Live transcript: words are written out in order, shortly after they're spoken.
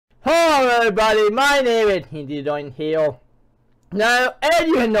everybody, my name is Sinkidonk here. Now, as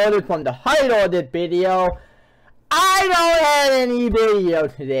you can notice from the title of this video, I don't have any video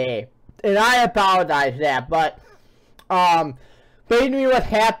today, and I apologize for that, but, basically what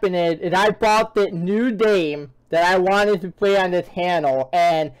happened is I bought the new game that I wanted to play on this channel,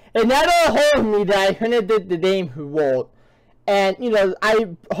 and it never told me that I couldn't get the game to work. And, you know, I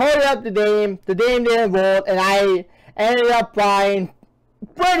hurried up the game didn't work, and I ended up buying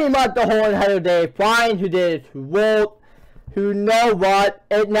pretty much the whole entire day, trying to get it to work. You know what,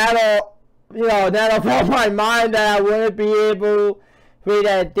 it never crossed my mind that I wouldn't be able to play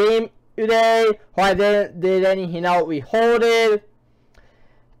that game today, or I didn't did anything else recorded.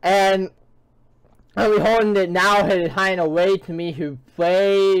 And I'm recording it now, it's kind of way to me to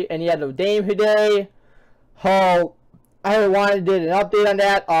play any other game today. So I wanted to do an update on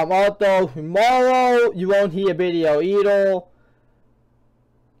that. Also tomorrow you won't see a video either.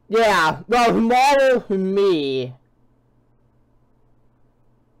 Yeah, well, tomorrow for me.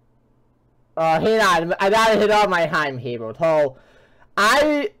 Hang on, I gotta hit on my timetable. So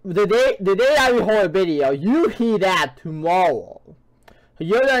the day I record a video, you see that tomorrow.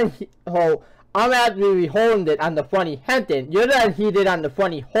 So I'm actually recording it on the funny Henton. You're gonna see it on the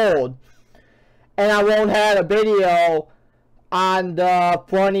funny hold. And I won't have a video on the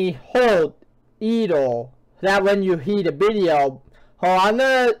funny hold either. That when you see the video. So I'm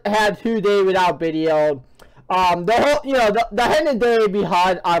gonna have 2 days without video. The whole, the Henton day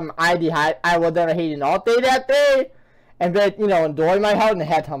behind I was gonna hate an off day that day. And then, enjoy my health and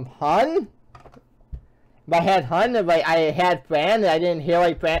had some fun. If I had fun, if I had friends, I didn't hear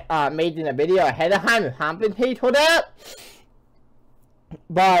making a video ahead of time to compensate for that.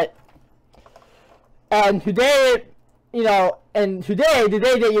 But, and today, the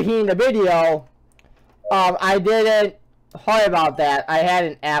day that you're hearing the video, I didn't, sorry about that, I had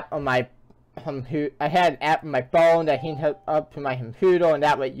an app on my computer, I had an app on my phone that linked up to my computer, and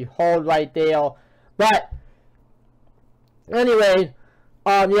that way you hold right there. But, anyway,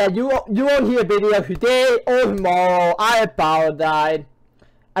 yeah, you won't hear a video today or tomorrow. I apologize.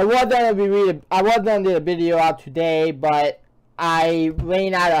 I was gonna do a video out today, but I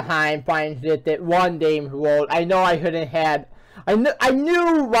ran out of time finding that one game world. I know I couldn't have. I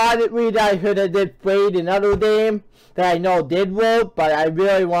knew logically that I could have played another game that I know did work, but I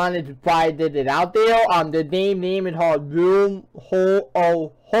really wanted to try it out there. The name is called Room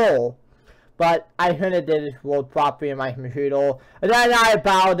Hole. But I couldn't did it work properly in my computer. And then I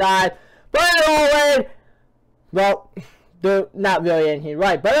apologize. But as always, well, not really anything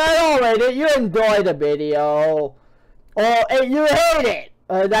right. But as always, you enjoyed the video. Or you hate it.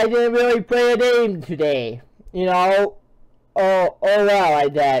 I didn't really play a game today. Oh well,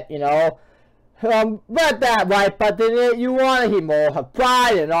 like that, but that right, but then you want to hear more of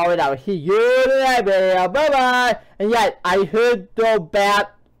pride and all that. I will see you in the next video. Bye bye. And yet, I should go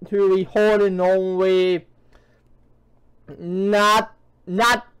back to recording only. Well,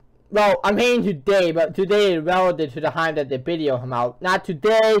 I'm saying today, but today is relative to the time that the video come out. Not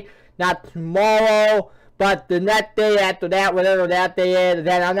today, not tomorrow, but the next day after that, whatever that day is,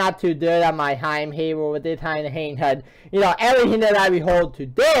 then I'm not too good on my timetable with this kind of hang head. Everything that I record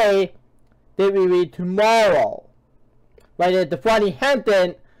today, they will read tomorrow. Right at the funny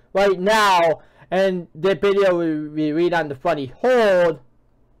Henton right now, and the video will be read on the funny hold.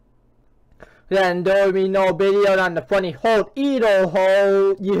 Then there will be no video on the funny hold either.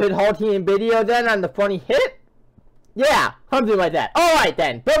 So you could hold in video then on the funny hit? Yeah, something like that. Alright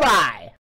then, bye bye.